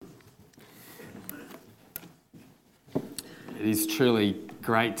It is truly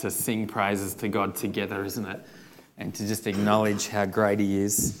great to sing praises to God together, isn't it? And to just acknowledge how great He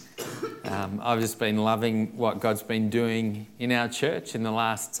is. I've just been loving what God's been doing in our church in the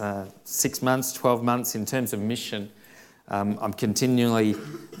last 6 months, 12 months in terms of mission. I'm continually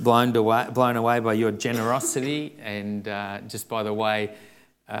blown away by your generosity and just by the way,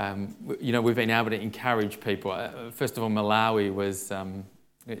 we've been able to encourage people. First of all, Malawi was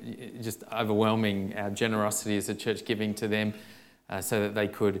just overwhelming, our generosity as a church giving to them so that they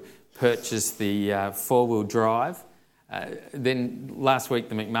could purchase the four-wheel drive. Then last week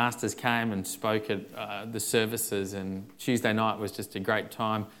the McMasters came and spoke at the services, and Tuesday night was just a great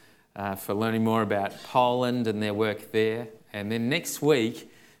time for learning more about Poland and their work there. And then next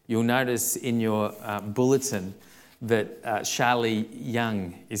week you'll notice in your bulletin that Charlie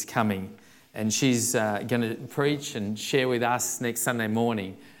Young is coming, and she's going to preach and share with us next Sunday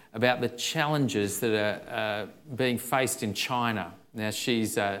morning about the challenges that are being faced in China. Now,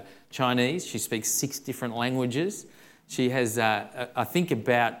 she's Chinese. She speaks 6 different languages. She has, I think,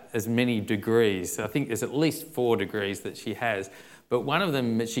 about as many degrees. I think there's at least 4 degrees that she has. But one of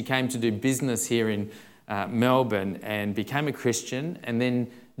them, she came to do business here in Melbourne and became a Christian, and then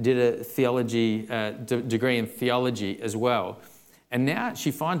did a theology degree in theology as well. And now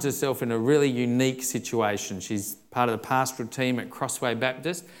she finds herself in a really unique situation. She's part of the pastoral team at Crossway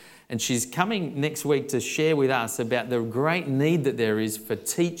Baptist, and she's coming next week to share with us about the great need that there is for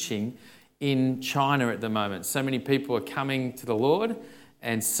teaching in China at the moment. So many people are coming to the Lord,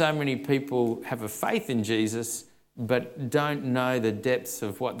 and so many people have a faith in Jesus, but don't know the depths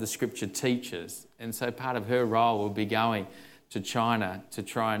of what the Scripture teaches. And so part of her role will be going to China to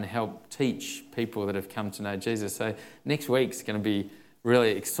try and help teach people that have come to know Jesus. So next week's going to be really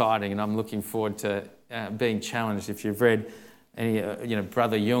exciting, and I'm looking forward to being challenged. If you've read any,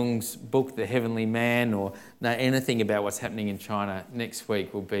 Brother Jung's book, The Heavenly Man, or know anything about what's happening in China, next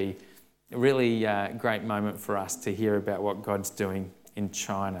week will be a really great moment for us to hear about what God's doing in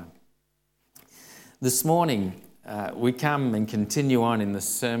China. This morning, we come and continue on in the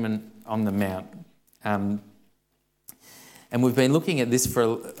Sermon on the Mount. And we've been looking at this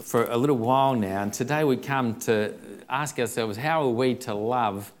for a little while now, and today we come to ask ourselves, how are we to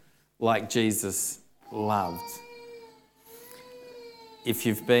love like Jesus loved? If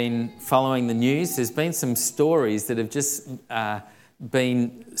you've been following the news, there's been some stories that have just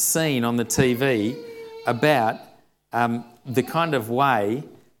been seen on the TV about the kind of way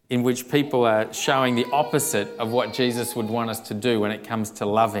in which people are showing the opposite of what Jesus would want us to do when it comes to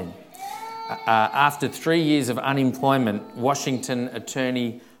loving. After 3 years of unemployment, Washington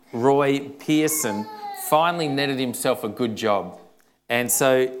attorney Roy Pearson finally netted himself a good job. And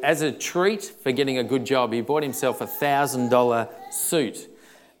so as a treat for getting a good job, he bought himself a $1,000 suit.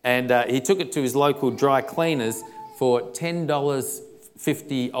 And he took it to his local dry cleaners for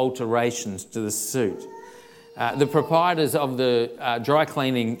 $10.50 alterations to the suit. The proprietors of the dry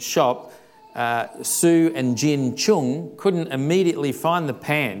cleaning shop, Sue and Jin Chung, couldn't immediately find the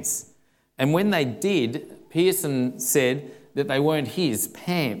pants. And when they did, Pearson said that they weren't his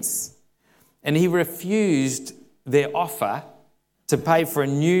pants. And he refused their offer to pay for a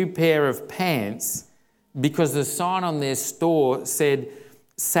new pair of pants because the sign on their store said,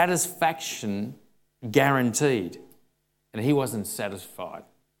 "Satisfaction guaranteed." And he wasn't satisfied.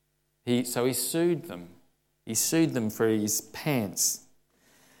 So he sued them. He sued them for his pants.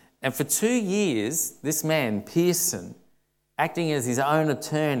 And for 2 years, this man, Pearson, acting as his own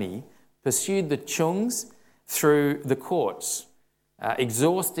attorney, pursued the Chungs through the courts,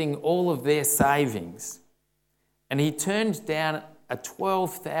 exhausting all of their savings. And he turned down a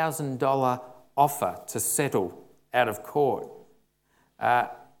 $12,000 offer to settle out of court.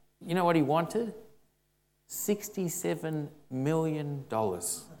 You know what he wanted? $67 million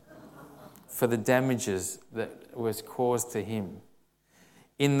for the damages that was caused to him.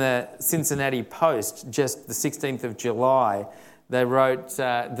 In the Cincinnati Post, just the 16th of July, they wrote,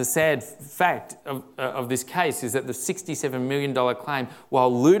 the sad fact of this case is that the $67 million claim, while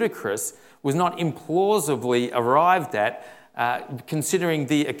ludicrous, was not implausibly arrived at, considering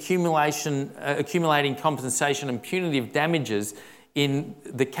the accumulating compensation and punitive damages in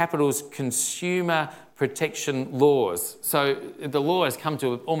the capital's consumer protection laws. So the law has come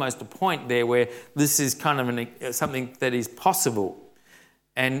to almost a point there where this is kind of something that is possible.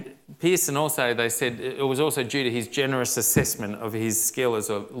 And Pearson also, they said, it was also due to his generous assessment of his skill as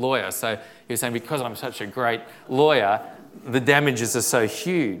a lawyer. So he was saying, because I'm such a great lawyer, the damages are so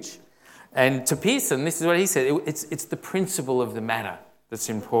huge. And to Pearson, this is what he said, it's the principle of the matter that's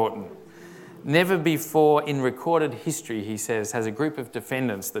important. Never before in recorded history, he says, has a group of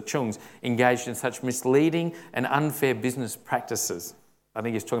defendants, the Chungs, engaged in such misleading and unfair business practices. I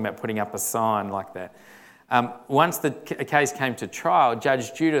think he's talking about putting up a sign like that. Once the case came to trial,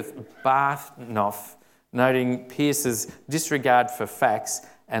 Judge Judith Barthnoff, noting Pierce's disregard for facts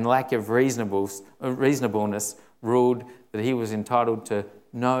and lack of reasonableness, ruled that he was entitled to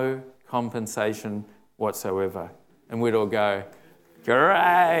no compensation whatsoever. And we'd all go,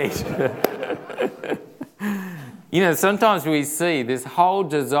 great! Sometimes we see this whole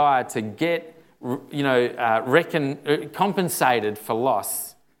desire to get, compensated for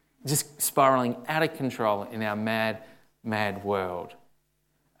loss, just spiralling out of control in our mad, mad world.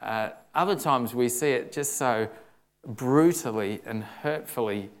 Other times we see it just so brutally and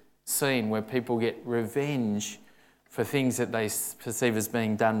hurtfully seen, where people get revenge for things that they perceive as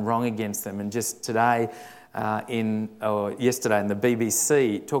being done wrong against them. And just today, yesterday in the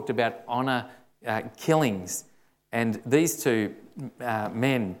BBC, talked about honour killings. And these two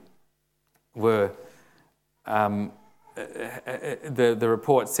men were, the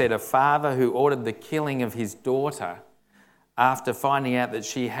report said, a father who ordered the killing of his daughter after finding out that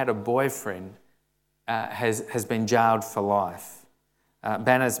she had a boyfriend has been jailed for life.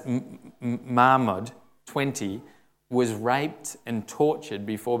 Banaz Mahmoud, 20, was raped and tortured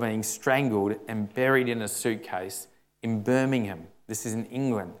before being strangled and buried in a suitcase in Birmingham. This is in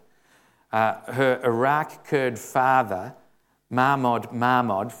England. Her Iraq Kurd father,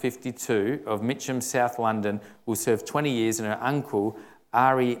 Mahmoud, 52, of Mitcham, South London, will serve 20 years, and her uncle,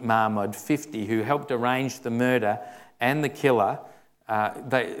 Ari Mahmoud, 50, who helped arrange the murder and the killer,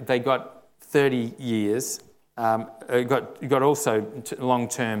 they got 30 years, got also long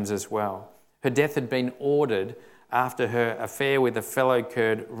terms as well. Her death had been ordered after her affair with a fellow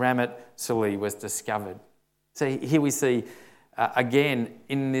Kurd, Ramat Salih, was discovered. So here we see, again,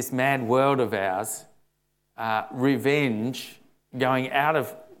 in this mad world of ours, revenge going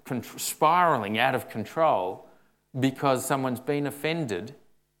spiralling out of control because someone's been offended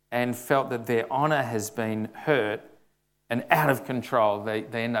and felt that their honour has been hurt, and out of control, they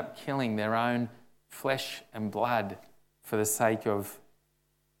end up killing their own flesh and blood for the sake of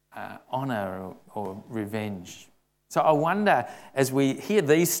honour or revenge. So I wonder, as we hear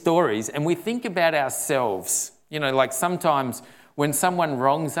these stories and we think about ourselves, like sometimes when someone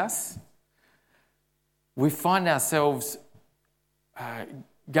wrongs us, we find ourselves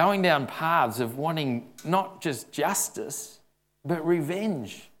going down paths of wanting not just justice, but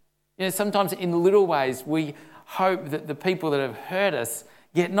revenge. Sometimes in little ways we hope that the people that have hurt us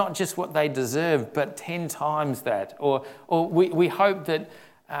get not just what they deserve, but 10 times that. Or we hope that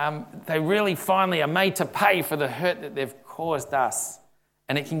they really finally are made to pay for the hurt that they've caused us.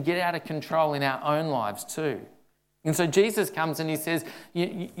 And it can get out of control in our own lives too. And so Jesus comes and he says,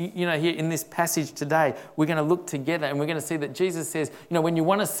 here in this passage today, we're going to look together and we're going to see that Jesus says, when you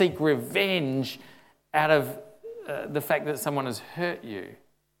want to seek revenge out of the fact that someone has hurt you,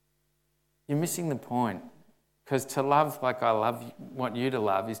 you're missing the point. Because to love like want you to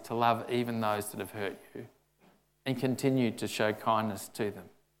love is to love even those that have hurt you and continue to show kindness to them,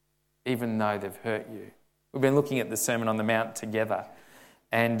 even though they've hurt you. We've been looking at the Sermon on the Mount together,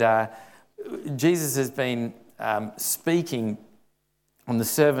 and Jesus has been speaking on the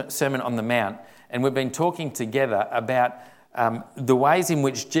Sermon on the Mount, and we've been talking together about the ways in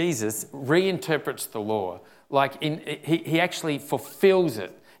which Jesus reinterprets the law. Like he actually fulfills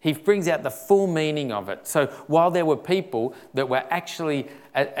it. He brings out the full meaning of it. So while there were people that were actually,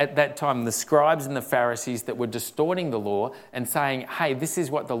 at that time, the scribes and the Pharisees that were distorting the law and saying, hey, this is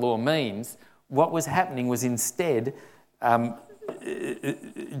what the law means, what was happening was instead,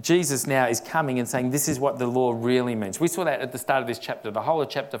 Jesus now is coming and saying, this is what the law really means. We saw that at the start of this chapter, the whole of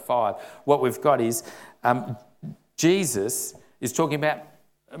chapter 5. What we've got is Jesus is talking about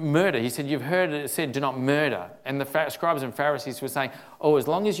murder. He said, you've heard it said, do not murder. And the scribes and Pharisees were saying, as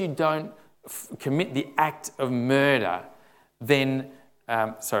long as you don't commit the act of murder, then,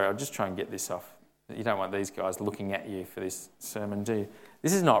 I'll just try and get this off. You don't want these guys looking at you for this sermon, do you?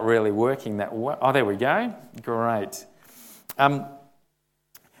 This is not really working that well. Oh, there we go. Great.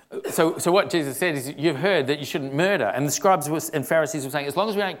 So what Jesus said is, you've heard that you shouldn't murder. And the scribes and Pharisees were saying, as long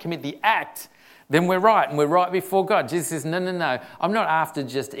as we don't commit the act, then we're right and we're right before God. Jesus says, no. I'm not after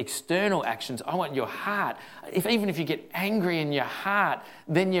just external actions. I want your heart. Even if you get angry in your heart,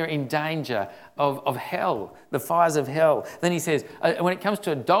 then you're in danger of hell, the fires of hell. Then he says, when it comes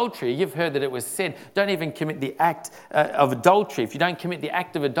to adultery, you've heard that it was said, don't even commit the act of adultery. If you don't commit the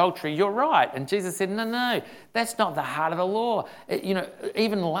act of adultery, you're right. And Jesus said, no, that's not the heart of the law.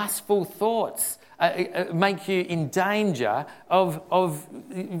 Even lustful thoughts make you in danger of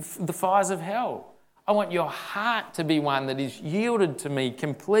the fires of hell. I want your heart to be one that is yielded to me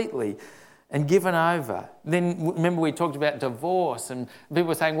completely and given over. Then remember we talked about divorce, and people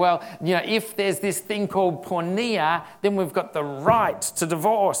were saying, well, if there's this thing called porneia, then we've got the right to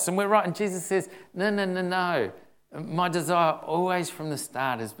divorce and we're right. And Jesus says, no. My desire always from the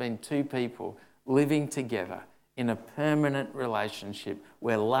start has been two people living together in a permanent relationship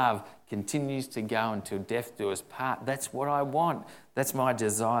where love continues to go until death do us part. That's what I want. That's my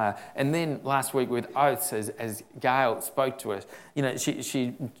desire. And then last week with oaths, as Gail spoke to us,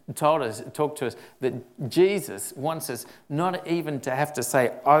 she talked to us that Jesus wants us not even to have to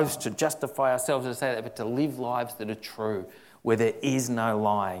say oaths to justify ourselves or say that, but to live lives that are true, where there is no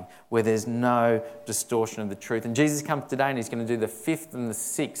lying, where there's no distortion of the truth. And Jesus comes today and he's going to do the 5th and the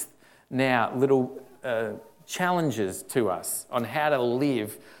 6th now little challenges to us on how to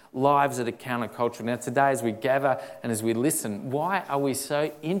live lives that are countercultural. Now today as we gather and as we listen, why are we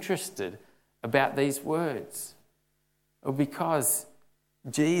so interested about these words? Well, because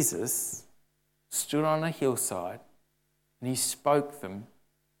Jesus stood on a hillside and he spoke them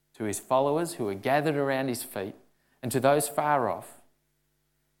to his followers who were gathered around his feet and to those far off.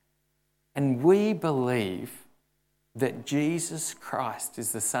 And we believe that Jesus Christ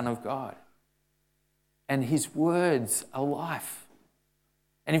is the Son of God. And his words are life.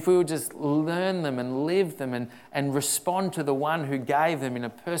 And if we would just learn them and live them and respond to the one who gave them in a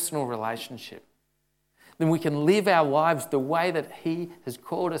personal relationship, then we can live our lives the way that he has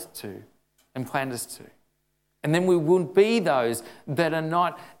called us to and planned us to. And then we won't be those that are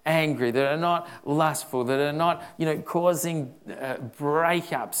not angry, that are not lustful, that are not, causing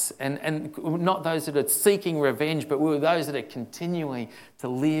breakups, and not those that are seeking revenge, but we're those that are continuing to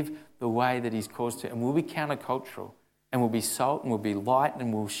live the way that he's caused to. And we'll be countercultural, and we'll be salt, and we'll be light,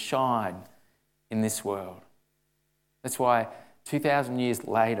 and we'll shine in this world. That's why 2,000 years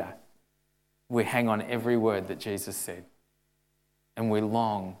later, we hang on every word that Jesus said, and we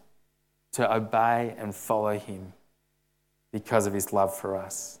long to obey and follow him because of his love for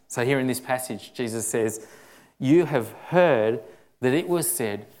us. So here in this passage, Jesus says, you have heard that it was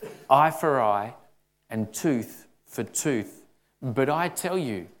said, eye for eye and tooth for tooth. But I tell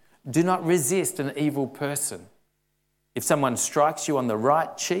you, do not resist an evil person. If someone strikes you on the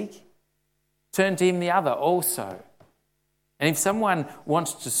right cheek, turn to him the other also. And if someone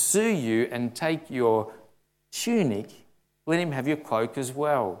wants to sue you and take your tunic, let him have your cloak as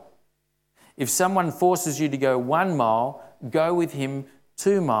well. If someone forces you to go 1 mile, go with him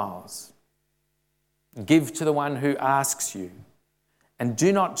 2 miles. Give to the one who asks you, and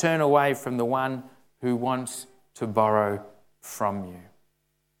do not turn away from the one who wants to borrow from you.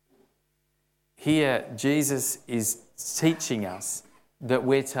 Here, Jesus is teaching us that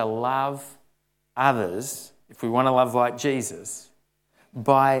we're to love others, if we want to love like Jesus,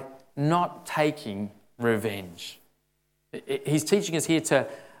 by not taking revenge. He's teaching us here to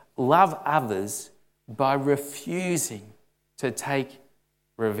love others by refusing to take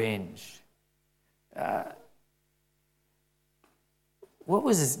revenge. What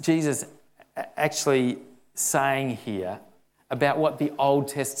was Jesus actually saying here about what the Old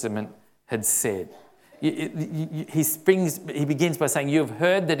Testament had said? He begins by saying, you have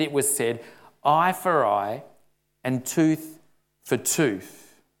heard that it was said, eye for eye and tooth for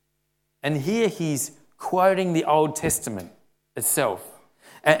tooth. And here he's quoting the Old Testament itself.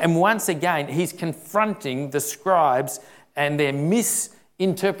 And once again, he's confronting the scribes and their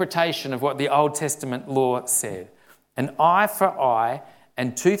misinterpretation of what the Old Testament law said. An eye for eye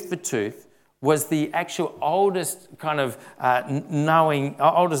and tooth for tooth was the actual oldest kind of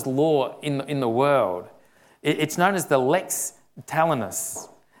oldest law in the world. It's known as the lex talionis,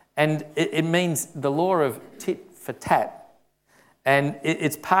 and it means the law of tit for tat. And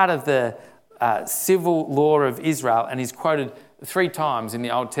it's part of the civil law of Israel, and is quoted 3 times in the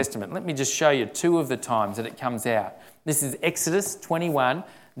Old Testament. Let me just show you 2 of the times that it comes out. This is Exodus 21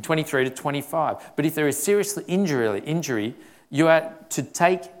 and 23 to 25. But if there is serious injury, you are to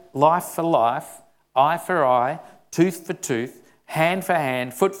take life for life, eye for eye, tooth for tooth, hand for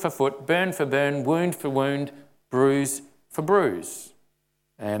hand, foot for foot, burn for burn, wound for wound, bruise for bruise.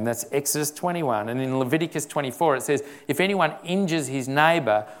 And that's Exodus 21. And in Leviticus 24 it says, if anyone injures his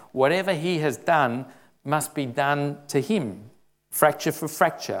neighbour whatever he has done must be done to him. Fracture for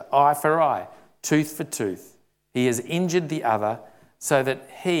fracture, eye for eye, tooth for tooth. He has injured the other so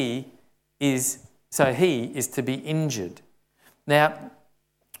he is to be injured. Now,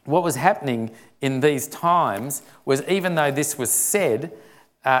 what was happening in these times was, even though this was said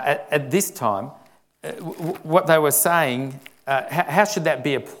at this time, what they were saying, how should that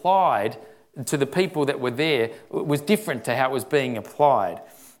be applied to the people that were there, was different to how it was being applied.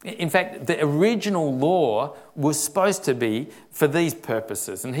 In fact, the original law was supposed to be for these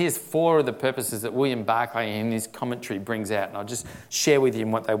purposes. And here's 4 of the purposes that William Barclay in his commentary brings out. And I'll just share with you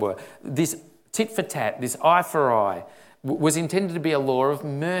what they were. This tit for tat, this eye for eye, was intended to be a law of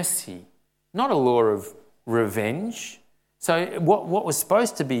mercy, not a law of revenge. So what was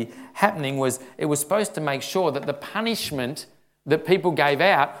supposed to be happening was, it was supposed to make sure that the punishment that people gave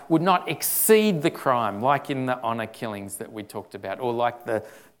out would not exceed the crime, like in the honour killings that we talked about, or like the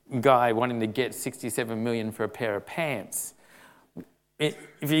guy wanting to get 67 million for a pair of pants. If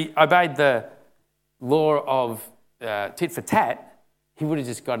he obeyed the law of tit for tat, he would have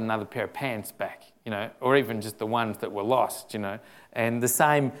just got another pair of pants back, or even just the ones that were lost, And the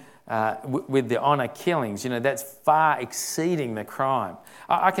same with the honour killings, that's far exceeding the crime.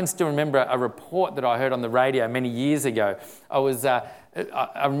 I can still remember a report that I heard on the radio many years ago.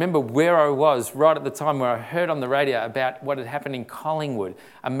 I remember where I was right at the time where I heard on the radio about what had happened in Collingwood.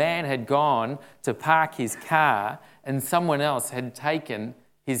 A man had gone to park his car and someone else had taken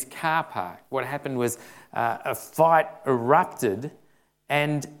his car park. What happened was a fight erupted,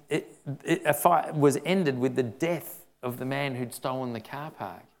 and a fight was ended with the death of the man who'd stolen the car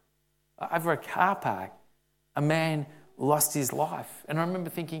park. Over a car park, a man lost his life. And I remember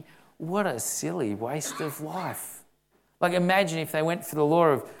thinking, what a silly waste of life. Like, imagine if they went for the law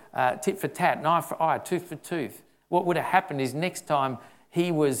of tit for tat, an eye for eye, tooth for tooth. What would have happened is, next time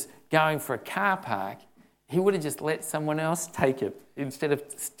he was going for a car park, he would have just let someone else take it instead of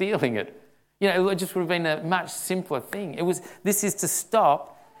stealing it. It just would have been a much simpler thing. This is to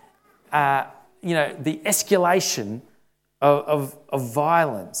stop, the escalation of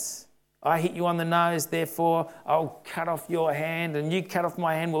violence. I hit you on the nose, therefore I'll cut off your hand, and you cut off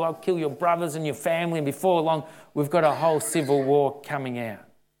my hand, well, I'll kill your brothers and your family, and before long we've got a whole civil war coming out.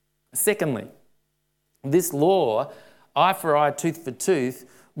 Secondly, this law, eye for eye, tooth for tooth,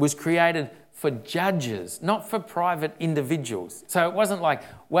 was created for judges, not for private individuals. So it wasn't like,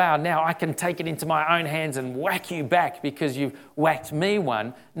 wow, now I can take it into my own hands and whack you back because you've whacked me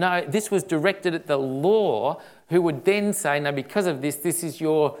one. No, this was directed at the law, who would then say, no, because of this, this is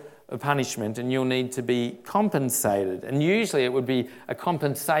your punishment and you'll need to be compensated. And usually it would be a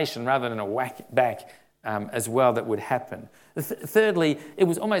compensation rather than a whack back as well that would happen. Thirdly, it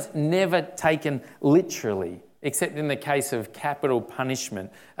was almost never taken literally, except in the case of capital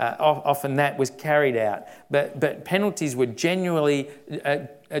punishment. Often that was carried out. But penalties were generally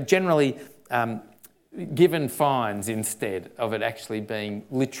given fines instead of it actually being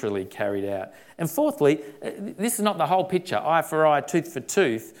literally carried out. And fourthly, this is not the whole picture, eye for eye, tooth for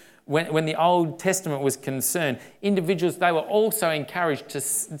tooth. When the Old Testament was concerned, individuals, they were also encouraged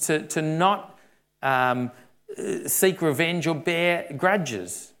to not seek revenge or bear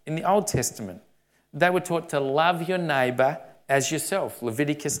grudges. In the Old Testament, they were taught to love your neighbour as yourself,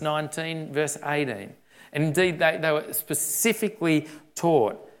 Leviticus 19, verse 18. And indeed, they were specifically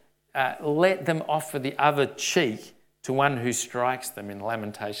taught, let them offer the other cheek to one who strikes them, in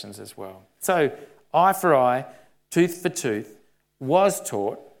Lamentations as well. So, eye for eye, tooth for tooth was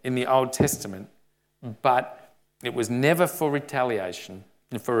taught in the Old Testament, but it was never for retaliation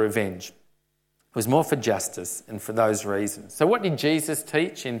and for revenge. It was more for justice and for those reasons. So what did Jesus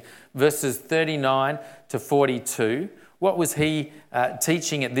teach in verses 39 to 42? What was he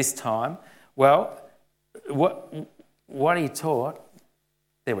teaching at this time? Well, what he taught,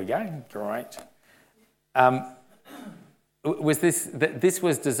 there we go, great, was that this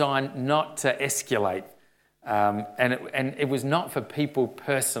was designed not to escalate. And it was not for people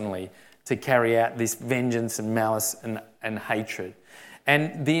personally to carry out this vengeance and malice and hatred.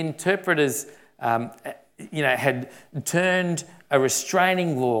 And the interpreters, had turned a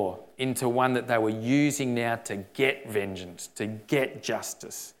restraining law into one that they were using now to get vengeance, to get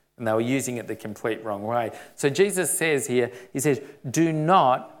justice. And they were using it the complete wrong way. So Jesus says here, he says, do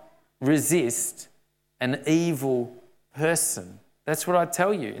not resist an evil person. That's what I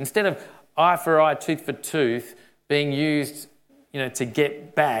tell you. Instead of eye for eye, tooth for tooth being used, to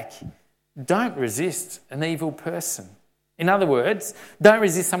get back, don't resist an evil person. In other words, don't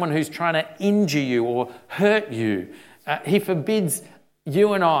resist someone who's trying to injure you or hurt you. He forbids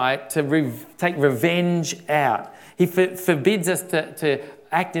you and I to take revenge out. He forbids us to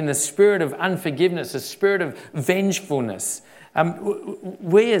act in a spirit of unforgiveness, a spirit of vengefulness.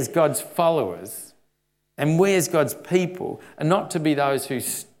 We as God's followers and we as God's people are not to be those who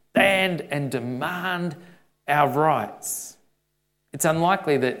stand and demand our rights. It's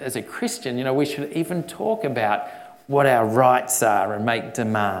unlikely that as a Christian, we should even talk about what our rights are and make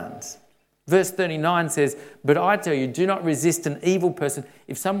demands. Verse 39 says, "But I tell you, do not resist an evil person.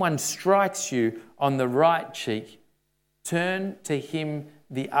 If someone strikes you on the right cheek, turn to him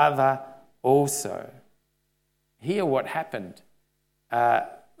the other also." Hear what happened.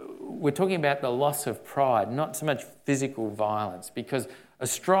 We're talking about the loss of pride, not so much physical violence, because a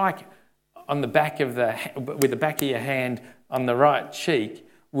strike on the back of with the back of your hand on the right cheek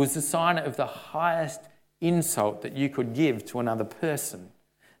was the sign of the highest insult that you could give to another person.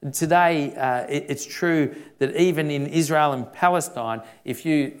 Today, it's true that even in Israel and Palestine, if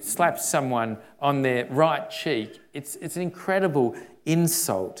you slap someone on their right cheek, it's an incredible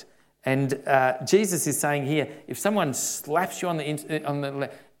insult. And Jesus is saying here, if someone slaps you on the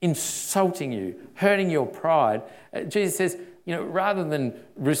left, insulting you, hurting your pride, Jesus says, rather than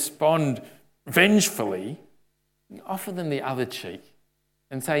respond vengefully, offer them the other cheek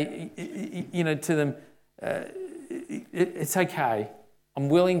and say, to them, it's okay. I'm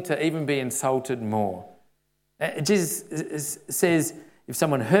willing to even be insulted more. Jesus says, if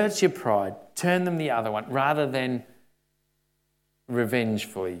someone hurts your pride, turn them the other one rather than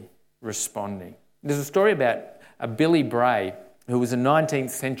revengefully responding. There's a story about a Billy Bray, who was a 19th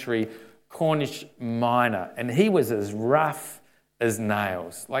century Cornish miner, and he was as rough as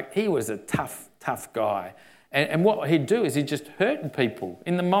nails. Like, he was a tough guy. And what he'd do is he'd just hurt people.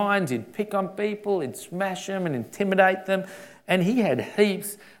 In the mines, he'd pick on people, he'd smash them and intimidate them. And he had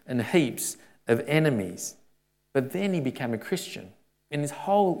heaps and heaps of enemies. But then he became a Christian. And his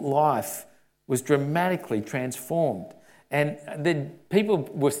whole life was dramatically transformed. And then people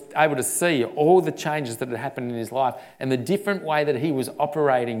were able to see all the changes that had happened in his life and the different way that he was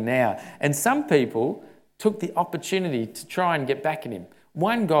operating now. And some people took the opportunity to try and get back at him.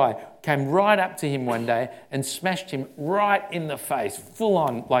 One guy came right up to him one day and smashed him right in the face, full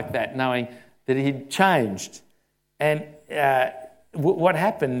on like that, knowing that he'd changed. And what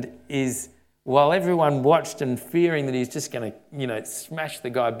happened is, while everyone watched and fearing that he's just going to, smash the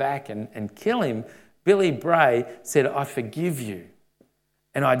guy back and kill him, Billy Bray said, "I forgive you,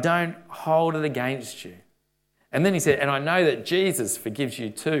 and I don't hold it against you." And then he said, "And I know that Jesus forgives you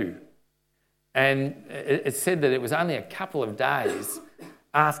too." And it said that it was only a couple of days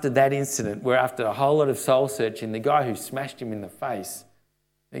after that incident, where after a whole lot of soul searching, the guy who smashed him in the face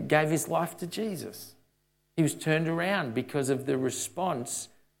gave his life to Jesus. He was turned around because of the response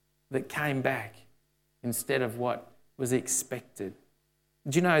that came back instead of what was expected.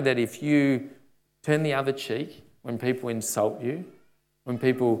 Do you know that if you turn the other cheek when people insult you, when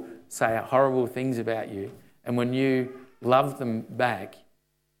people say horrible things about you, and when you love them back,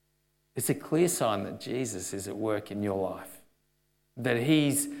 it's a clear sign that Jesus is at work in your life, that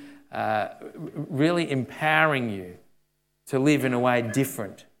he's really empowering you to live in a way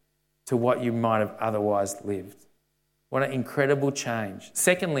different to what you might have otherwise lived. What an incredible change.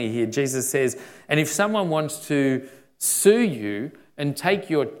 Secondly, here Jesus says, and if someone wants to sue you and take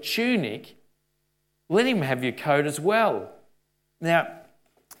your tunic, let him have your coat as well. Now,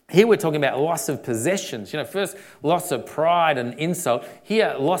 here we're talking about loss of possessions. First loss of pride and insult.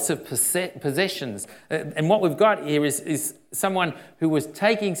 Here, loss of possessions. And what we've got here is someone who was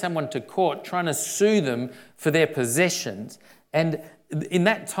taking someone to court, trying to sue them for their possessions. And in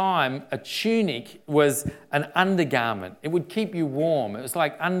that time, a tunic was an undergarment. It would keep you warm. It was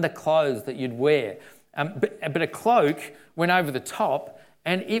like underclothes that you'd wear. But a cloak went over the top,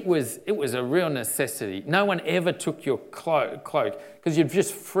 and it was a real necessity. No one ever took your cloak because you'd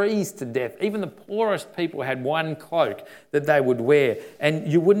just freeze to death. Even the poorest people had one cloak that they would wear,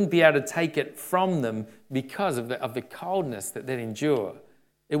 and you wouldn't be able to take it from them because of the coldness that they'd endure.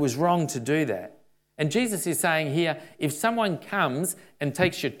 It was wrong to do that. And Jesus is saying here, if someone comes and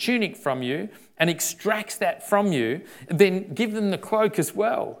takes your tunic from you and extracts that from you, then give them the cloak as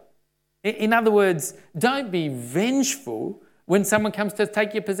well. In other words, don't be vengeful when someone comes to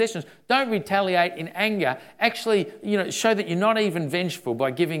take your possessions. Don't retaliate in anger. Actually, show that you're not even vengeful by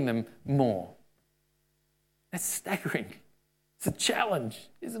giving them more. That's staggering. It's a challenge,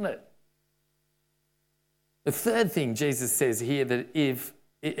 isn't it? The third thing Jesus says here, that if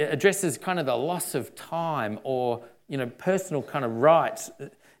it addresses kind of the loss of time or, personal kind of rights.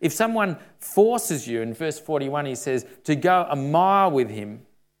 If someone forces you, in verse 41, he says, to go a mile with him,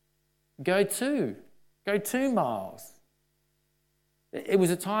 go 2 miles. It was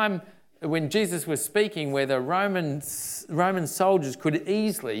a time when Jesus was speaking where the Roman soldiers could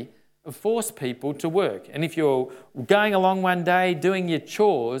easily force people to work. And if you're going along one day doing your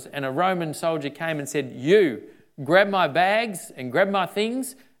chores and a Roman soldier came and said, "You, grab my bags and grab my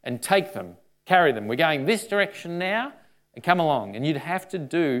things and take them, carry them. We're going this direction now and come along." And you'd have to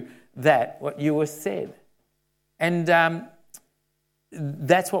do that, what you were said. And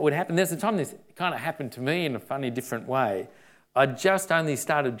that's what would happen. There's a time this kind of happened to me in a funny, different way. I just only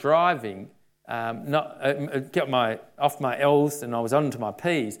started driving, got off my L's and I was onto my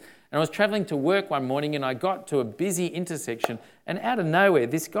P's. And I was travelling to work one morning and I got to a busy intersection and out of nowhere,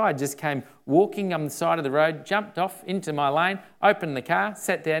 this guy just came walking on the side of the road, jumped off into my lane, opened the car,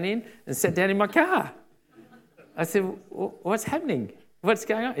 sat down in my car. I said, "What's happening? What's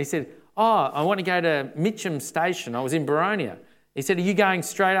going on?" He said, "Oh, I want to go to Mitcham Station." I was in Baronia. He said, "Are you going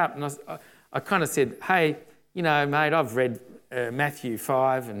straight up?" And I kind of said, "Hey, mate, I've read Matthew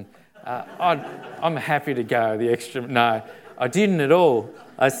 5 and I'm happy to go the extra." No, I didn't at all.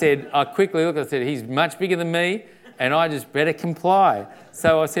 I quickly looked, I said, "He's much bigger than me and I just better comply."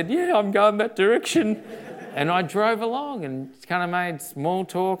 So I said, "Yeah, I'm going that direction." And I drove along and kind of made small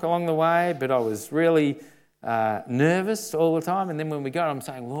talk along the way, but I was really nervous all the time. And then when we got, I'm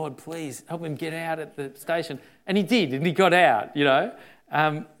saying, "Lord, please help him get out at the station." And he did, and he got out,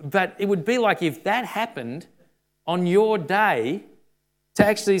 But it would be like if that happened on your day to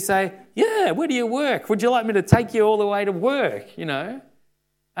actually say, "Yeah, where do you work? Would you like me to take you all the way to work?"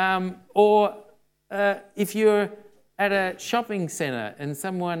 Or if you're at a shopping centre and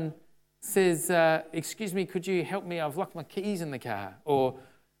someone says, "Excuse me, could you help me? I've locked my keys in the car." Or,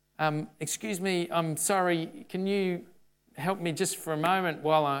 "Excuse me, I'm sorry, can you help me just for a moment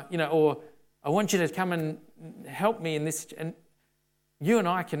while or I want you to come and help me in this." And you and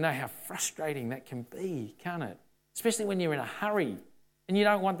I can know how frustrating that can be, can't it? Especially when you're in a hurry and you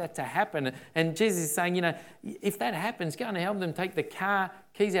don't want that to happen. And Jesus is saying, if that happens, go and help them take the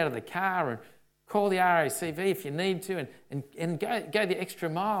keys out of the car and call the RACV if you need to and go the extra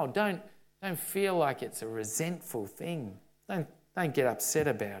mile. Don't feel like it's a resentful thing. Don't get upset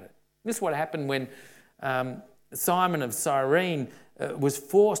about it. This is what happened when Simon of Cyrene was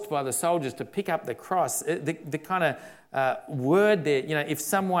forced by the soldiers to pick up the cross. The kind of word there, if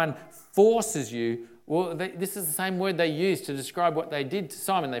someone forces you, well, this is the same word they used to describe what they did to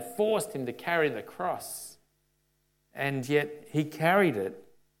Simon. They forced him to carry the cross. And yet he carried it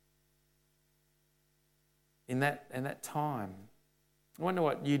in that time. I wonder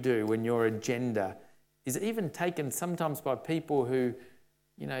what you do when your agenda is even taken sometimes by people who,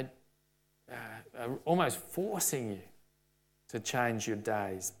 are almost forcing you to change your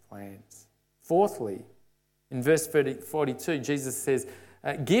day's plans. Fourthly, in verse 42, Jesus says,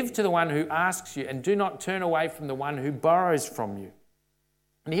 "Give to the one who asks you and do not turn away from the one who borrows from you."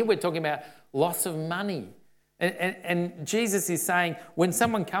 And here we're talking about loss of money. And Jesus is saying when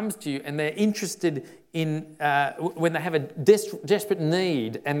someone comes to you and they're interested in, when they have a desperate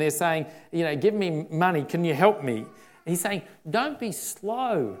need and they're saying, "Give me money, can you help me?" He's saying, don't be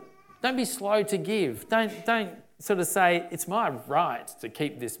slow. Don't be slow to give. Don't sort of say, "It's my right to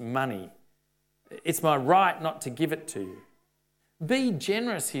keep this money. It's my right not to give it to you." Be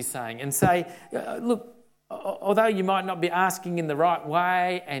generous, he's saying, and say, "Look, although you might not be asking in the right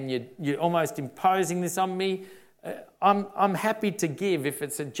way and you're almost imposing this on me, I'm happy to give if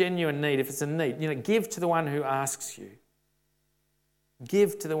it's a genuine need, if it's a need. Give to the one who asks you.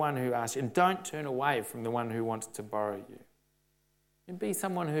 Give to the one who asks you, and don't turn away from the one who wants to borrow you." And be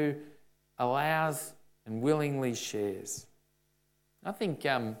someone who allows and willingly shares. I think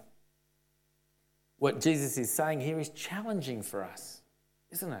what Jesus is saying here is challenging for us,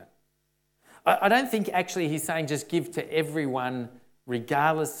 isn't it? I don't think actually he's saying just give to everyone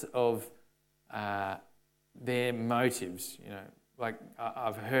regardless of their motives. Like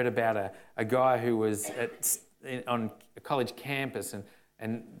I've heard about a guy who was on a college campus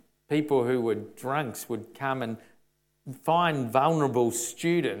and people who were drunks would come and find vulnerable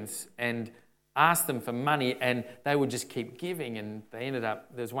students and ask them for money, and they would just keep giving. And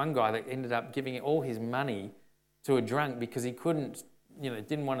there's one guy that ended up giving all his money to a drunk because he couldn't,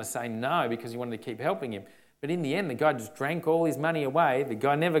 didn't want to say no because he wanted to keep helping him. But in the end, the guy just drank all his money away. The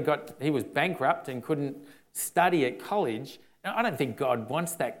guy he was bankrupt and couldn't study at college. Now, I don't think God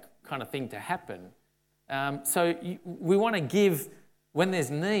wants that kind of thing to happen. We want to give when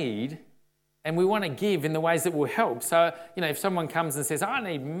there's need, and we want to give in the ways that will help. So, if someone comes and says, "I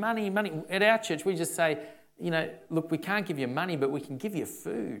need money," at our church, we just say, "Look, we can't give you money, but we can give you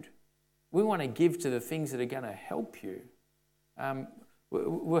food." We want to give to the things that are going to help you,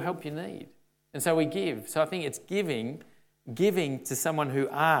 will help your need. And so we give. So I think it's giving to someone who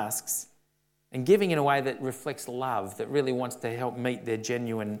asks and giving in a way that reflects love, that really wants to help meet their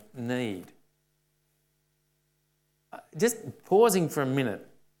genuine need. Just pausing for a minute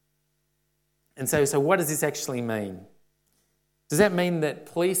and say, so what does this actually mean? Does that mean that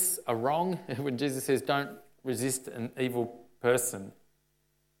police are wrong when Jesus says don't resist an evil person?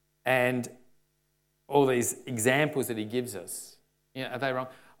 And all these examples that he gives us, are they wrong?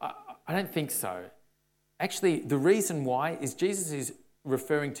 I don't think so. Actually, the reason why is Jesus is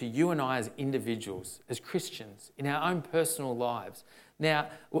referring to you and I as individuals, as Christians, in our own personal lives. Now,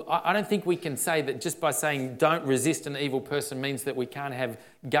 I don't think we can say that just by saying don't resist an evil person means that we can't have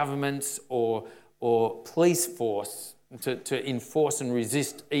governments or police force to enforce and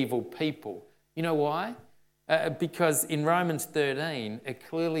resist evil people. You know why? Because in Romans 13, it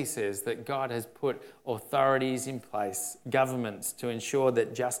clearly says that God has put authorities in place, governments, to ensure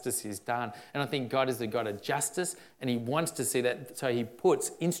that justice is done. And I think God is the God of justice, and he wants to see that. So he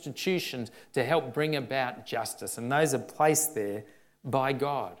puts institutions to help bring about justice, and those are placed there by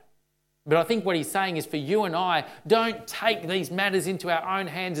God. But I think what he's saying is for you and I, don't take these matters into our own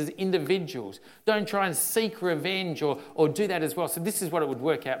hands as individuals. Don't try and seek revenge or do that as well. So this is what it would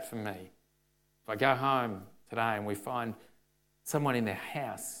work out for me. If I go home today and we find someone in their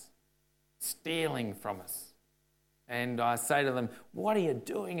house stealing from us, and I say to them, what are you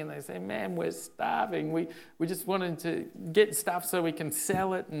doing? And they say, man, we're starving. We just wanted to get stuff so we can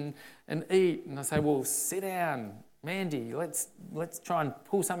sell it and eat. And I say, well, sit down, Mandy, let's try and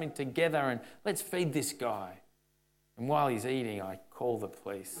pull something together and let's feed this guy. And while he's eating, I call the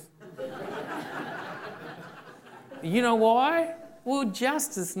police. You know why? Well,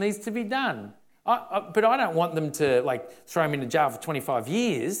 justice needs to be done. But I don't want them to throw him into jail for 25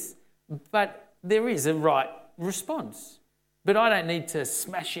 years, but there is a right response. But I don't need to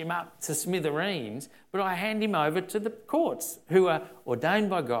smash him up to smithereens, but I hand him over to the courts who are ordained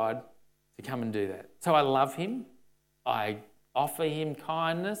by God to come and do that. So I love him, I offer him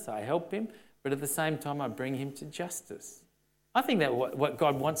kindness, I help him, but at the same time I bring him to justice. I think that's what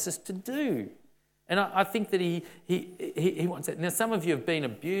God wants us to do. And I think that he wants that. Now, some of you have been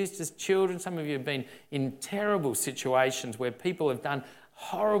abused as children. Some of you have been in terrible situations where people have done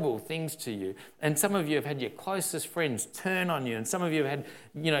horrible things to you. And some of you have had your closest friends turn on you. And some of you have had,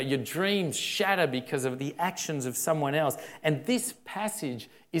 your dreams shatter because of the actions of someone else. And this passage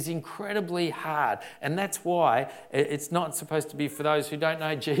is incredibly hard. And that's why it's not supposed to be for those who don't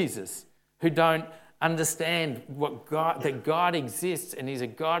know Jesus, who don't understand that God exists and he's a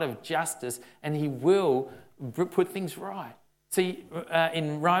God of justice and he will put things right. See,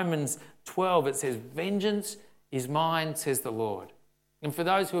 in Romans 12 it says, vengeance is mine, says the Lord. And for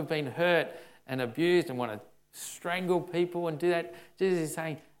those who have been hurt and abused and want to strangle people and do that, Jesus is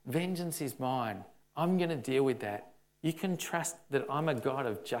saying, vengeance is mine. I'm going to deal with that. You can trust that I'm a God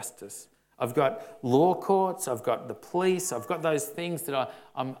of justice. I've got law courts, I've got the police, I've got those things that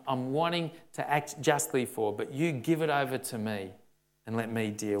I'm wanting to act justly for, but you give it over to me and let me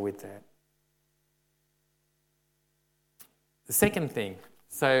deal with that. The second thing,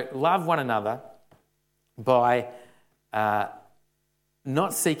 so love one another by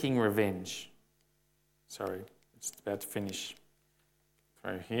not seeking revenge. Sorry, just about to finish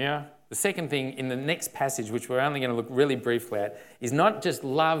through here. The second thing in the next passage, which we're only going to look really briefly at, is not just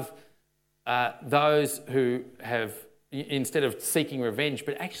love those who have, instead of seeking revenge,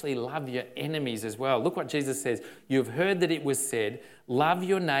 but actually love your enemies as well. Look what Jesus says. You've heard that it was said, love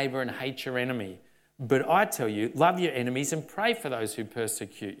your neighbour and hate your enemy. But I tell you, love your enemies and pray for those who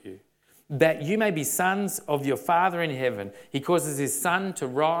persecute you, that you may be sons of your Father in heaven. He causes his sun to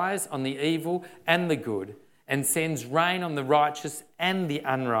rise on the evil and the good, and sends rain on the righteous and the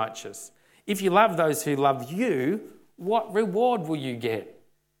unrighteous. If you love those who love you, what reward will you get?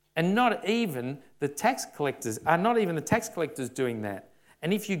 And not even the tax collectors doing that.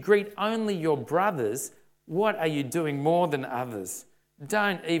 And if you greet only your brothers, what are you doing more than others?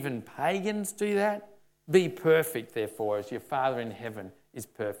 Don't even pagans do that? Be perfect, therefore, as your Father in heaven is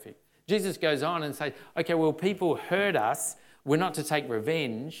perfect. Jesus goes on and says, okay, well, people hurt us. We're not to take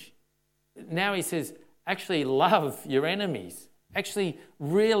revenge. Now he says, actually love your enemies. Actually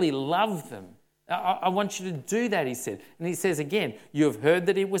really love them. I want you to do that, he said. And he says again, you have heard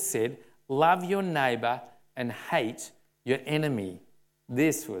that it was said, love your neighbour and hate your enemy.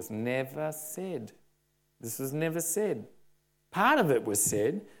 This was never said. This was never said. Part of it was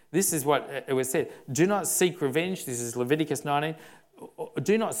said. This is what it was said. Do not seek revenge. This is Leviticus 19.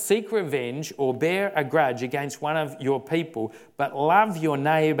 Do not seek revenge or bear a grudge against one of your people, but love your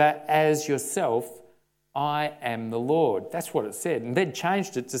neighbour as yourself. I am the Lord. That's what it said. And then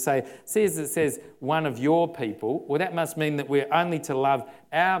changed it to say, see, as it says, one of your people. Well, that must mean that we're only to love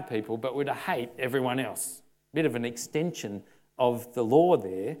our people, but we're to hate everyone else. Bit of an extension of the law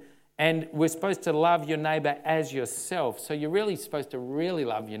there. And we're supposed to love your neighbour as yourself. So you're really supposed to really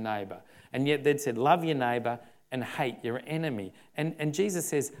love your neighbour. And yet they'd said, love your neighbour and hate your enemy. And Jesus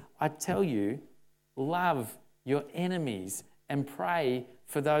says, I tell you, love your enemies and pray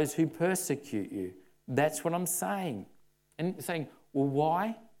for those who persecute you. That's what I'm saying. And saying, well,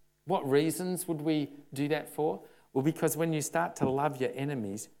 why? What reasons would we do that for? Well, because when you start to love your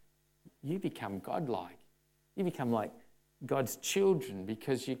enemies, you become godlike. You become like God's children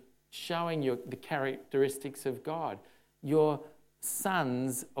because you're showing the characteristics of God. You're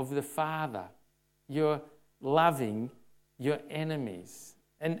sons of the Father. You're loving your enemies.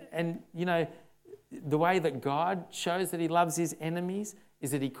 And you know, the way that God shows that he loves his enemies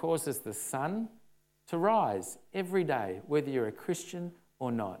is that he causes the sun to rise every day, whether you're a Christian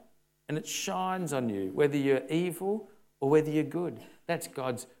or not. And it shines on you, whether you're evil or whether you're good. That's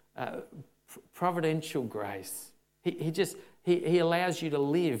God's providential grace. He allows you to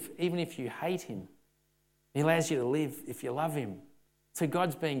live even if you hate him. He allows you to live if you love him. So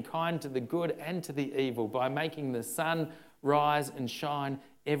God's being kind to the good and to the evil by making the sun rise and shine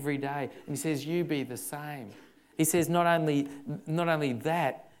every day. And he says, you be the same. He says not only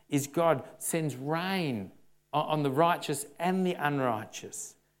that, is God sends rain on the righteous and the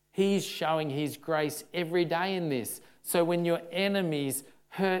unrighteous. He's showing his grace every day in this. So when your enemies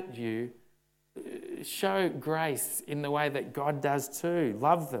hurt you, show grace in the way that God does too.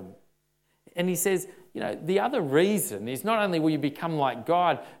 Love them. And he says, you know, the other reason is not only will you become like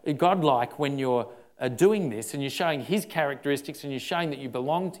God, godlike when you're doing this and you're showing his characteristics and you're showing that you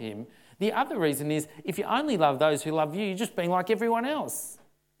belong to him. The other reason is if you only love those who love you, you're just being like everyone else.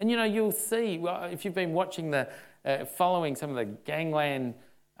 And, you know, you'll see, well, if you've been watching following some of the gangland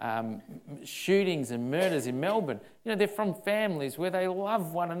shootings and murders in Melbourne, you know, they're from families where they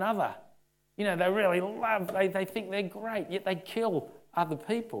love one another. You know, they really love, they think they're great, yet they kill other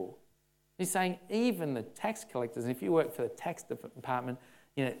people. He's saying even the tax collectors, and if you work for the tax department,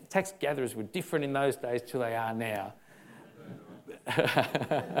 you know, tax gatherers were different in those days till they are now.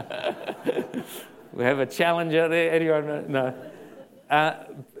 We have a challenger there. Anyone? No.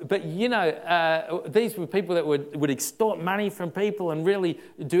 But, you know, these were people that would extort money from people and really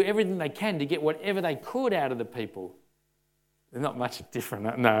do everything they can to get whatever they could out of the people. They're not much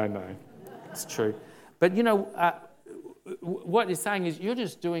different. No, it's true. But, you know, what he's saying is you're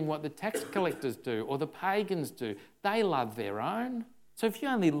just doing what the tax collectors do or the pagans do. They love their own. So if you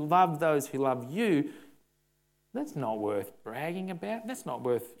only love those who love you, that's not worth bragging about. That's not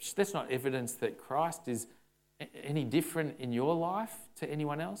evidence that Christ is any different in your life to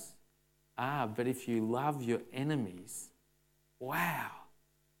anyone else. But if you love your enemies, wow,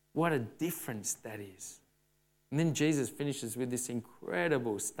 what a difference that is. And then Jesus finishes with this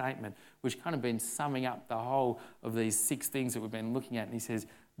incredible statement, which kind of been summing up the whole of these 6 things that we've been looking at. And he says,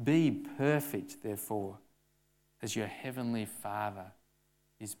 be perfect, therefore, as your heavenly Father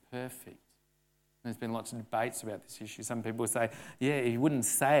is perfect. And there's been lots of debates about this issue. Some people say, yeah, he wouldn't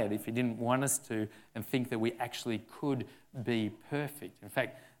say it if he didn't want us to and think that we actually could be perfect. In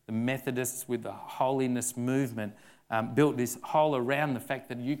fact, the Methodists with the holiness movement built this whole around the fact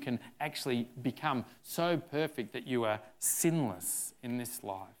that you can actually become so perfect that you are sinless in this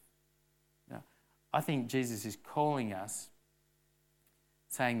life. Now, I think Jesus is calling us,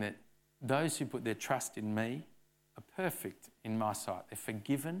 saying that those who put their trust in me are perfect in my sight. They're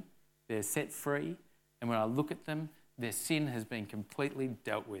forgiven, they're set free, and when I look at them, their sin has been completely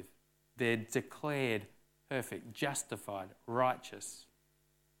dealt with. They're declared perfect, justified, righteous.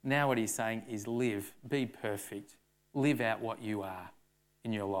 Now what he's saying is live, be perfect, live out what you are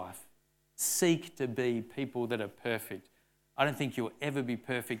in your life. Seek to be people that are perfect. I don't think you'll ever be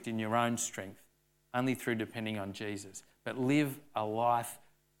perfect in your own strength, only through depending on Jesus. But live a life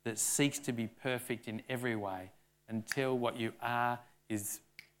that seeks to be perfect in every way until what you are is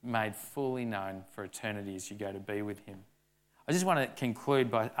made fully known for eternity as you go to be with him. I just want to conclude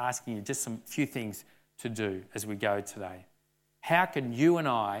by asking you just some few things to do as we go today. How can you and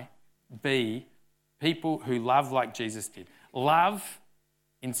I be people who love like Jesus did? Love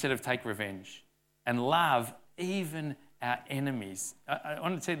instead of take revenge. And love even our enemies. I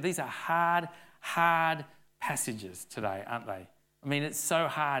want to tell you, these are hard passages today, aren't they? I mean, it's so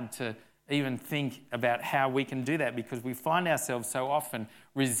hard to even think about how we can do that because we find ourselves so often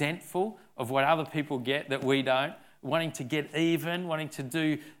resentful of what other people get that we don't, wanting to get even, wanting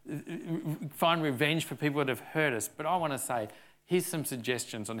to find revenge for people that have hurt us. But I want to say, here's some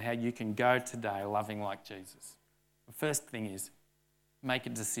suggestions on how you can go today loving like Jesus. The first thing is make a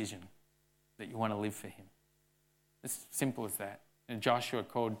decision that you want to live for him. It's simple as that. And Joshua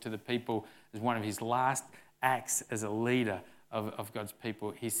called to the people as one of his last acts as a leader of God's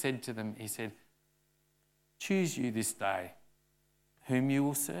people. He said to them, choose you this day whom you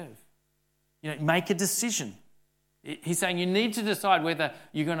will serve. Make a decision. He's saying you need to decide whether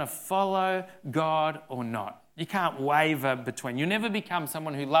you're going to follow God or not. You can't waver between. You never become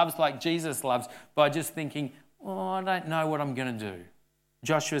someone who loves like Jesus loves by just thinking, I don't know what I'm going to do.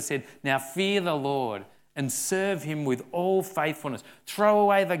 Joshua said, now fear the Lord and serve him with all faithfulness. Throw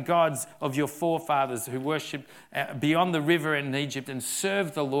away the gods of your forefathers who worshipped beyond the river in Egypt and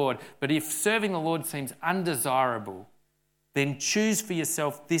serve the Lord. But if serving the Lord seems undesirable, then choose for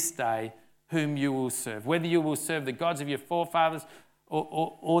yourself this day whom you will serve. Whether you will serve the gods of your forefathers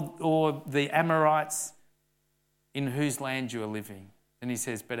or the Amorites in whose land you are living. And he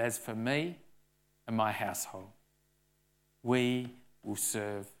says, but as for me and my household, we will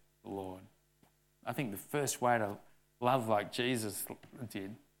serve the Lord. I think the first way to love like Jesus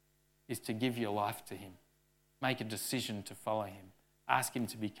did is to give your life to him. Make a decision to follow him. Ask him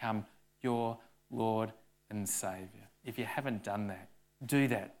to become your Lord and Saviour. If you haven't done that, do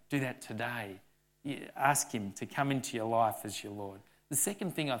that. Do that today. Ask him to come into your life as your Lord. The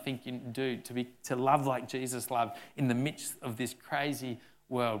second thing I think you can do to love like Jesus loved in the midst of this crazy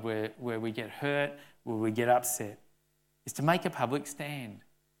world where we get hurt, where we get upset, is to make a public stand.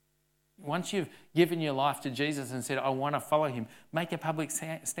 Once you've given your life to Jesus and said, I want to follow him, make a public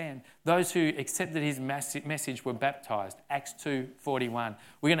stand. Those who accepted his message were baptised, Acts 2:41.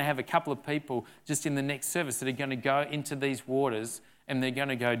 We're going to have a couple of people just in the next service that are going to go into these waters and they're going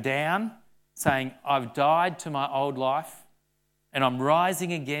to go down saying, I've died to my old life and I'm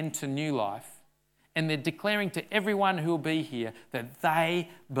rising again to new life. And they're declaring to everyone who will be here that they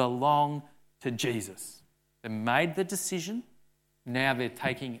belong to Jesus. They made the decision. Now they're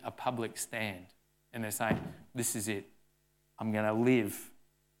taking a public stand and they're saying, this is it. I'm going to live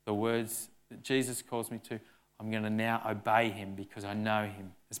the words that Jesus calls me to. I'm going to now obey him because I know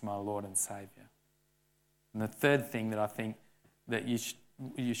him as my Lord and Saviour. And the third thing that I think that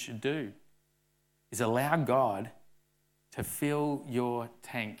you should do is allow God to fill your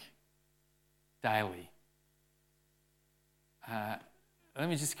tank daily. Let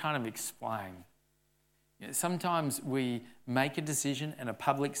me just kind of explain. Sometimes we make a decision and a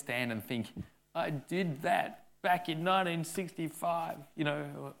public stand and think, I did that back in 1965,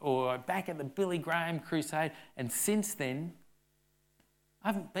 or back at the Billy Graham crusade, and since then, I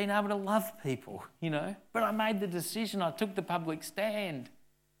haven't been able to love people, but I made the decision, I took the public stand.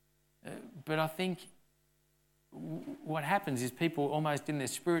 But I think what happens is people almost in their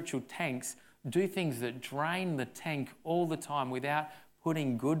spiritual tanks do things that drain the tank all the time without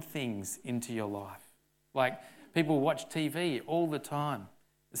putting good things into your life. Like people watch TV all the time,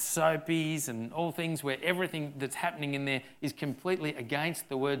 soapies and all things where everything that's happening in there is completely against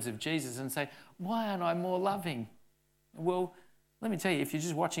the words of Jesus, and say, why aren't I more loving? Well, let me tell you, if you're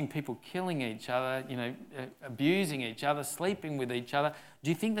just watching people killing each other, abusing each other, sleeping with each other, do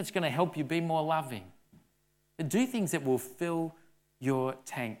you think that's going to help you be more loving? Do things that will fill your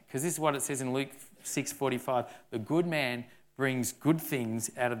tank. Because this is what it says in Luke 6:45. The good man brings good things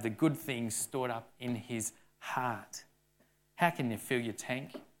out of the good things stored up in his heart. How can you fill your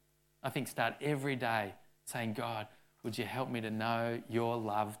tank? I think start every day saying, God, would you help me to know your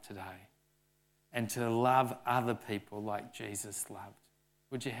love today and to love other people like Jesus loved?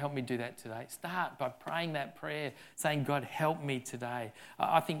 Would you help me do that today? Start by praying that prayer, saying, God, help me today.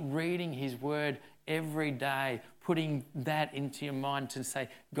 I think reading his word every day, putting that into your mind to say,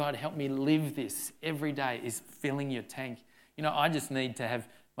 God, help me live this every day is filling your tank. I just need to have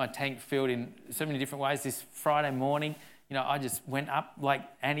my tank filled in so many different ways. This Friday morning, I just went up like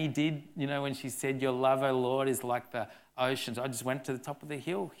Annie did, when she said, your love, O Lord, is like the oceans. I just went to the top of the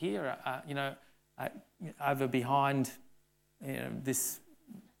hill here, over behind this,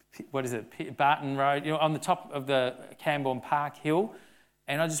 Barton Road, on the top of the Camborne Park Hill.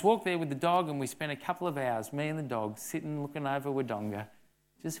 And I just walked there with the dog and we spent a couple of hours, me and the dog, sitting looking over Wodonga,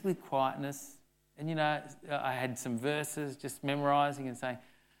 just with quietness. And, I had some verses just memorising and saying,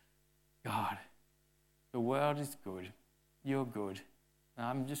 God, the world is good. You're good. And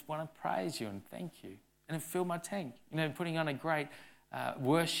I just want to praise you and thank you. And it filled my tank. Putting on a great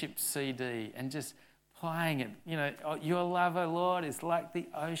worship CD and just playing it. Your love, O Lord, is like the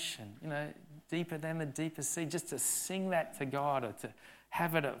ocean, deeper than the deepest sea. Just to sing that to God or to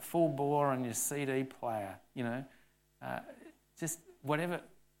have it at full bore on your CD player, just whatever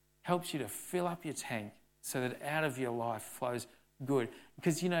helps you to fill up your tank so that out of your life flows good.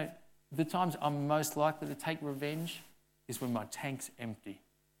 Because, the times I'm most likely to take revenge is when my tank's empty.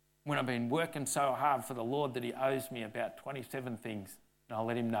 When I've been working so hard for the Lord that he owes me about 27 things, and I'll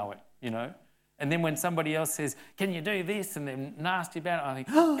let him know it, And then when somebody else says, can you do this? And they're nasty about it, I think,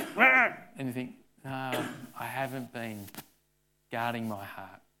 oh, and you think, no, I haven't been guarding my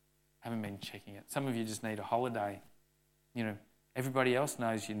heart. I haven't been checking it. Some of you just need a holiday. Everybody else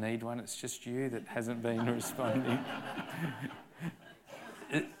knows you need one. It's just you that hasn't been responding.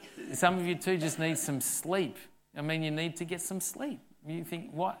 Some of you too just need some sleep. You need to get some sleep. You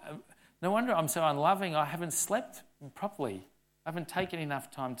think, what? No wonder I'm so unloving. I haven't slept properly. I haven't taken enough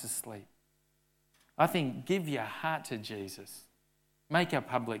time to sleep. I think give your heart to Jesus. Make a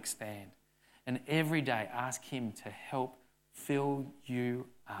public stand. And every day ask him to help fill you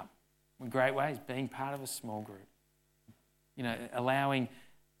up. In great ways, being part of a small group. Allowing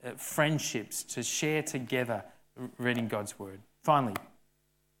friendships to share together reading God's word. Finally,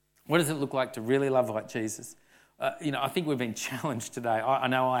 what does it look like to really love like Jesus? I think we've been challenged today. I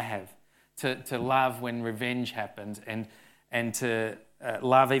know I have to love when revenge happens and to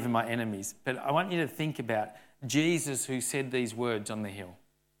love even my enemies. But I want you to think about Jesus who said these words on the hill.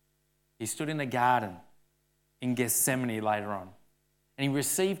 He stood in a garden in Gethsemane later on, and he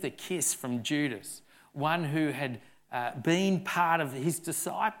received a kiss from Judas, one who had been part of his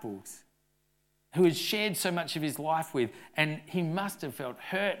disciples, who had shared so much of his life with, and he must have felt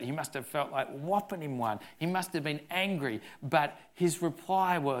hurt. He must have felt like whopping him one. He must have been angry, but his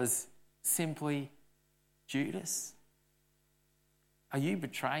reply was simply, Judas, are you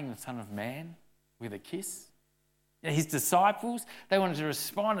betraying the Son of Man with a kiss? His disciples, they wanted to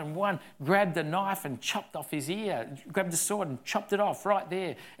respond, and one grabbed the knife and chopped off his ear, grabbed the sword and chopped it off right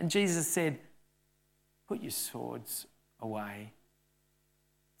there. And Jesus said, put your swords away.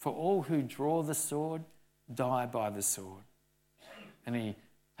 For all who draw the sword die by the sword. And he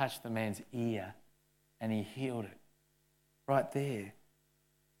touched the man's ear and he healed it right there.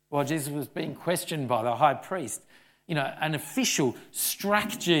 While Jesus was being questioned by the high priest, an official struck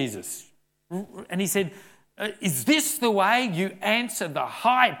Jesus. And he said, is this the way you answer the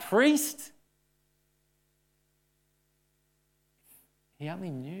high priest? He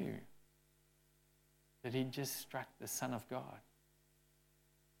only knew that he'd just struck the Son of God.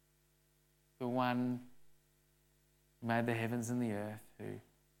 The one who made the heavens and the earth, who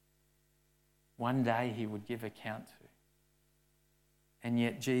one day he would give account to. And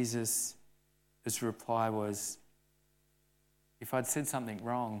yet Jesus' reply was, if I'd said something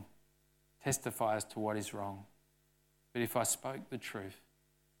wrong, testify as to what is wrong. But if I spoke the truth,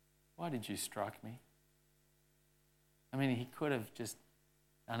 why did you strike me? He could have just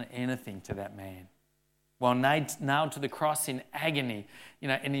done anything to that man. While nailed to the cross in agony,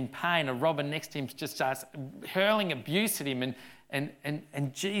 and in pain, a robber next to him just starts hurling abuse at him.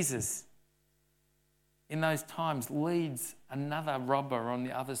 And Jesus, in those times, leads another robber on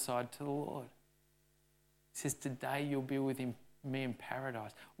the other side to the Lord. He says, today you'll be with me in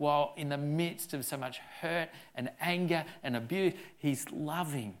paradise. While in the midst of so much hurt and anger and abuse, he's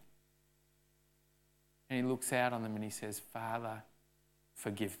loving. And he looks out on them and he says, Father,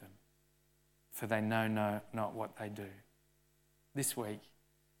 forgive them, for they know not what they do. This week,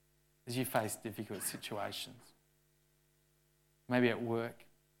 as you face difficult situations, maybe at work,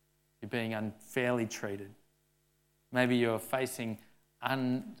 you're being unfairly treated. Maybe you're facing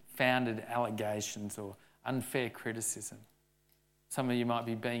unfounded allegations or unfair criticism. Some of you might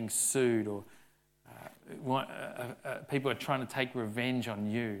be being sued, or people are trying to take revenge on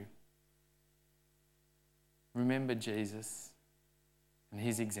you. Remember Jesus and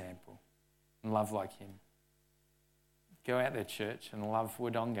his example and love like him. Go out there, church, and love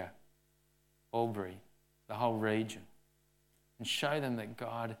Wodonga, Albury, the whole region, and show them that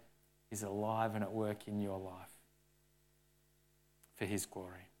God is alive and at work in your life for his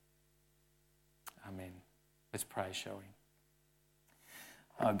glory. Amen. Let's pray, shall we?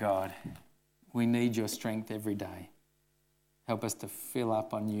 Oh God, we need your strength every day. Help us to fill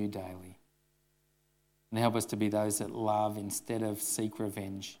up on you daily. And help us to be those that love instead of seek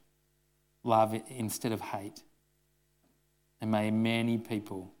revenge. Love instead of hate. And may many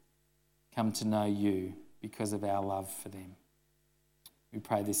people come to know you because of our love for them. We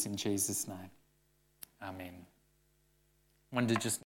pray this in Jesus' name. Amen. I wanted to just